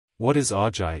What is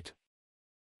augite?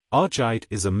 Augite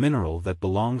is a mineral that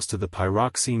belongs to the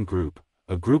pyroxene group,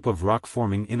 a group of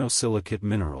rock-forming ignosilicate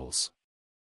minerals.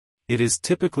 It is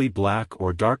typically black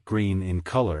or dark green in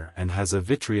color and has a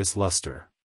vitreous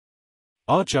luster.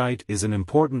 Augite is an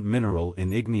important mineral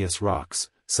in igneous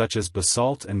rocks, such as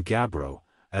basalt and gabbro,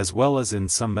 as well as in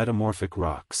some metamorphic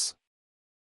rocks.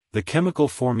 The chemical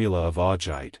formula of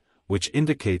augite, which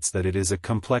indicates that it is a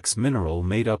complex mineral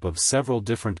made up of several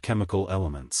different chemical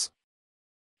elements.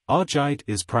 Augite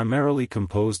is primarily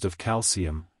composed of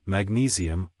calcium,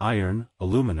 magnesium, iron,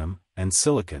 aluminum, and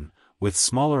silicon, with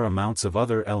smaller amounts of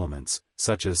other elements,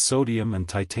 such as sodium and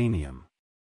titanium.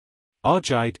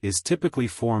 Augite is typically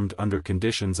formed under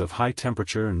conditions of high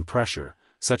temperature and pressure,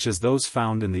 such as those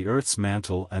found in the Earth's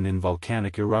mantle and in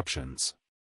volcanic eruptions.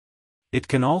 It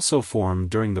can also form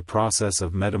during the process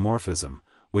of metamorphism,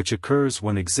 which occurs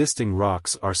when existing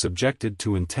rocks are subjected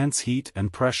to intense heat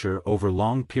and pressure over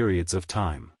long periods of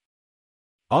time.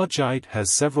 Augite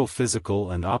has several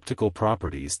physical and optical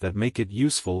properties that make it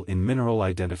useful in mineral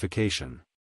identification.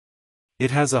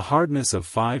 It has a hardness of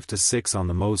 5 to 6 on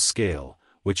the Mohs scale,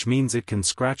 which means it can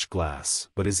scratch glass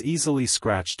but is easily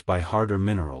scratched by harder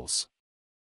minerals.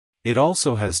 It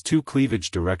also has two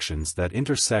cleavage directions that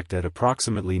intersect at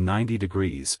approximately 90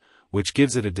 degrees, which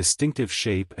gives it a distinctive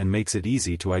shape and makes it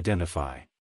easy to identify.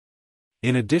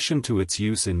 In addition to its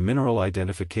use in mineral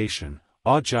identification,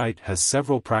 augite has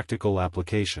several practical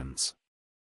applications.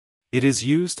 It is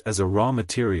used as a raw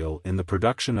material in the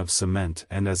production of cement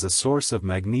and as a source of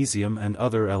magnesium and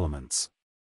other elements.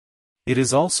 It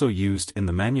is also used in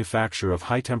the manufacture of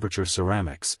high-temperature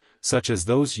ceramics, such as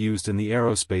those used in the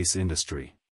aerospace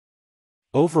industry.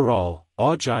 Overall,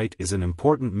 augite is an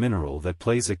important mineral that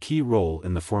plays a key role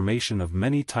in the formation of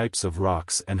many types of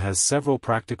rocks and has several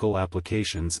practical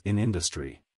applications in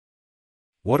industry.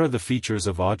 What are the features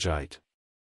of augite?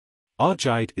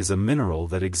 Augite is a mineral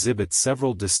that exhibits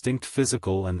several distinct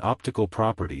physical and optical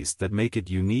properties that make it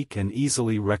unique and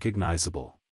easily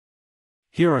recognizable.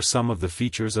 Here are some of the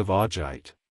features of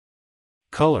augite.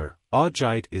 Color: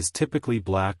 augite is typically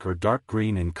black or dark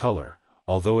green in color,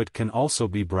 although it can also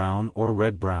be brown or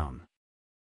red-brown.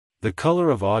 The color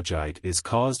of augite is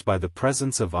caused by the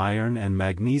presence of iron and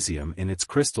magnesium in its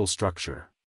crystal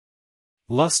structure.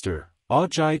 Luster: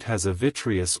 augite has a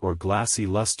vitreous or glassy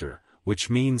luster, which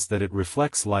means that it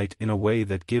reflects light in a way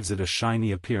that gives it a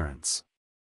shiny appearance.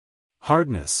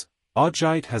 Hardness: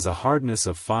 augite has a hardness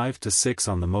of 5 to 6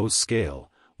 on the Mohs scale,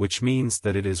 which means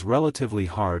that it is relatively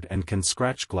hard and can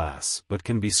scratch glass but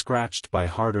can be scratched by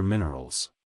harder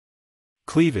minerals.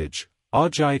 Cleavage: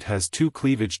 augite has two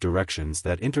cleavage directions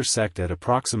that intersect at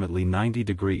approximately 90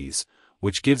 degrees,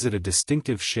 which gives it a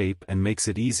distinctive shape and makes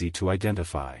it easy to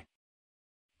identify.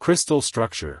 Crystal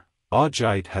structure: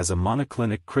 augite has a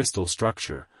monoclinic crystal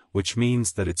structure, which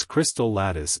means that its crystal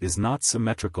lattice is not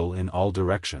symmetrical in all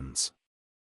directions.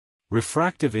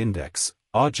 Refractive index: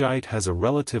 augite has a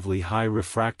relatively high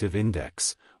refractive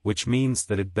index, which means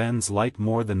that it bends light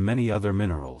more than many other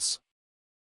minerals.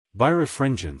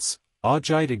 Birefringence: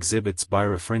 augite exhibits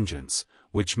birefringence,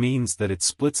 which means that it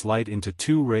splits light into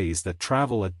two rays that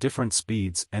travel at different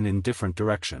speeds and in different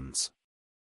directions.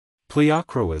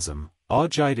 Pleochroism: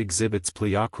 augite exhibits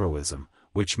pleochroism,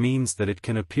 which means that it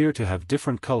can appear to have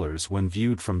different colors when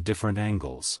viewed from different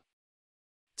angles.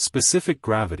 Specific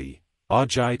gravity: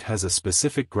 augite has a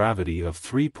specific gravity of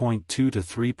 3.2 to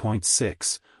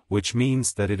 3.6, which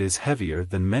means that it is heavier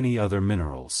than many other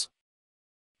minerals.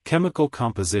 Chemical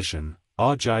composition: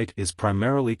 augite is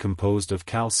primarily composed of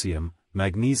calcium,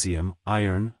 magnesium,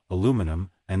 iron,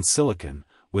 aluminum, and silicon,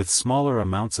 with smaller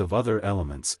amounts of other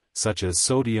elements, such as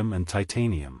sodium and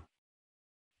titanium.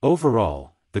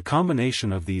 Overall, the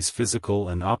combination of these physical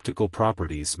and optical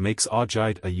properties makes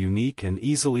augite a unique and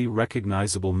easily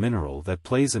recognizable mineral that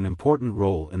plays an important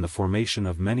role in the formation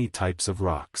of many types of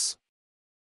rocks.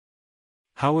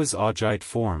 How is augite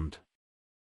formed?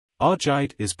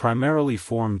 Augite is primarily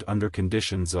formed under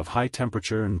conditions of high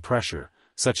temperature and pressure,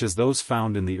 such as those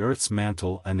found in the Earth's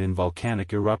mantle and in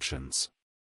volcanic eruptions.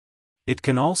 It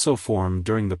can also form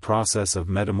during the process of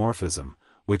metamorphism,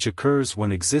 which occurs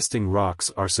when existing rocks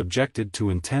are subjected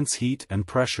to intense heat and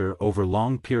pressure over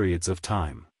long periods of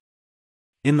time.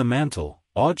 In the mantle,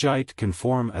 augite can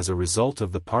form as a result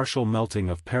of the partial melting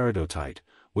of peridotite,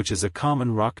 which is a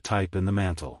common rock type in the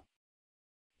mantle.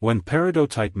 When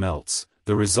peridotite melts,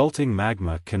 the resulting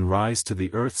magma can rise to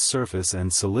the Earth's surface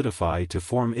and solidify to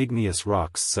form igneous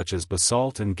rocks such as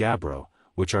basalt and gabbro,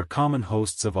 which are common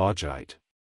hosts of augite.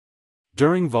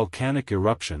 During volcanic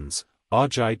eruptions,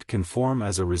 augite can form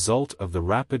as a result of the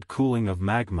rapid cooling of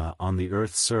magma on the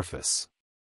Earth's surface.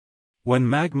 When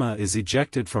magma is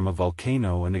ejected from a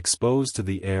volcano and exposed to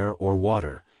the air or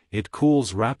water, it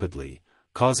cools rapidly,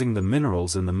 causing the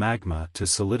minerals in the magma to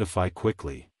solidify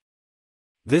quickly.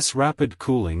 This rapid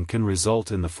cooling can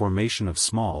result in the formation of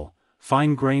small,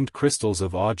 fine-grained crystals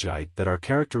of augite that are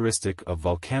characteristic of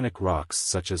volcanic rocks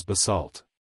such as basalt.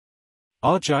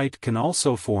 Augite can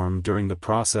also form during the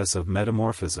process of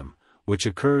metamorphism, which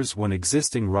occurs when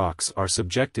existing rocks are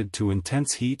subjected to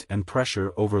intense heat and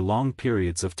pressure over long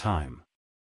periods of time.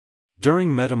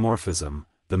 During metamorphism,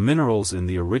 the minerals in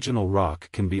the original rock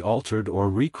can be altered or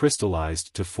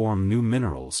recrystallized to form new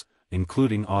minerals,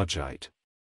 including augite.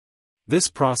 This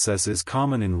process is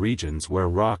common in regions where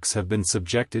rocks have been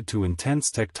subjected to intense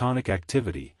tectonic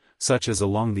activity, such as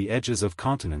along the edges of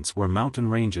continents where mountain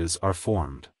ranges are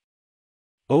formed.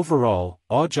 Overall,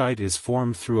 augite is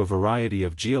formed through a variety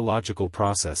of geological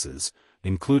processes,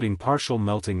 including partial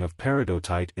melting of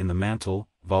peridotite in the mantle,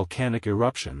 volcanic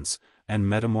eruptions, and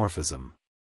metamorphism.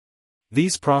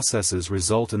 These processes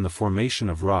result in the formation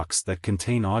of rocks that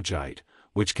contain augite,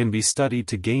 which can be studied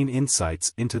to gain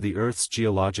insights into the Earth's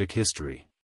geologic history.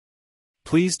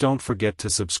 Please don't forget to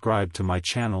subscribe to my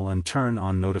channel and turn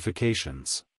on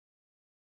notifications.